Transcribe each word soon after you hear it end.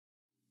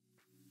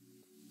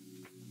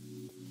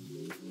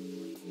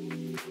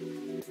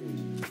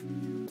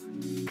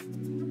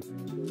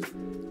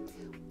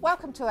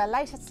Welcome to our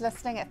latest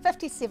listing at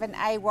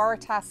 57a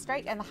Waratah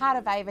Street in the heart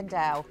of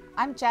Avondale.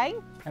 I'm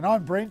Jayne. And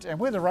I'm Brent, and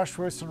we're the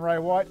Rushworths and Ray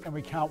White, and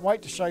we can't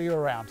wait to show you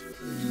around.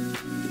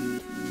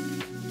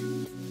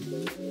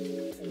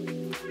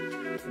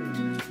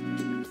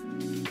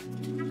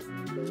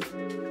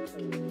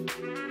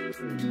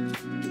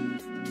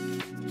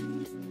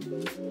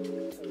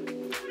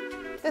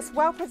 This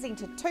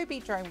well-presented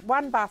 2-bedroom,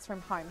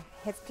 1-bathroom home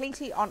has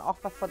plenty on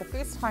offer for the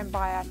first home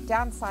buyer,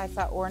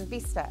 downsizer or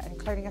investor,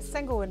 including a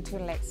single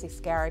internal access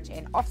garage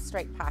and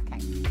off-street parking.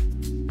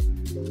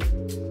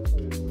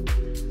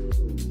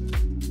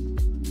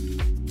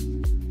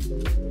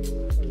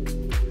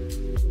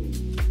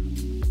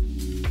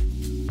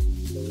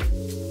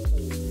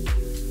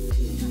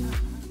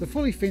 The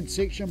fully fenced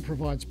section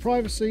provides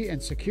privacy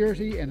and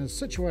security and is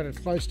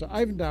situated close to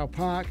Avondale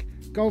Park,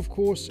 golf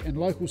course and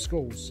local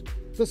schools.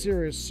 This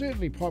area is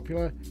certainly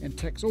popular and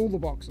ticks all the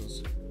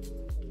boxes.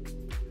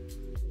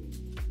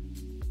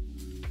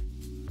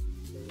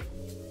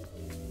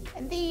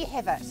 And there you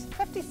have it,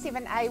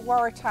 57a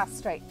Waratah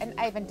Street in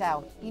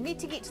Avondale. You need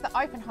to get to the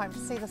open home to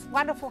see this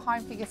wonderful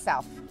home for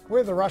yourself.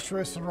 We're the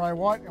Rushworths and Ray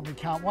White, and we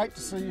can't wait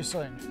to see you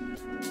soon.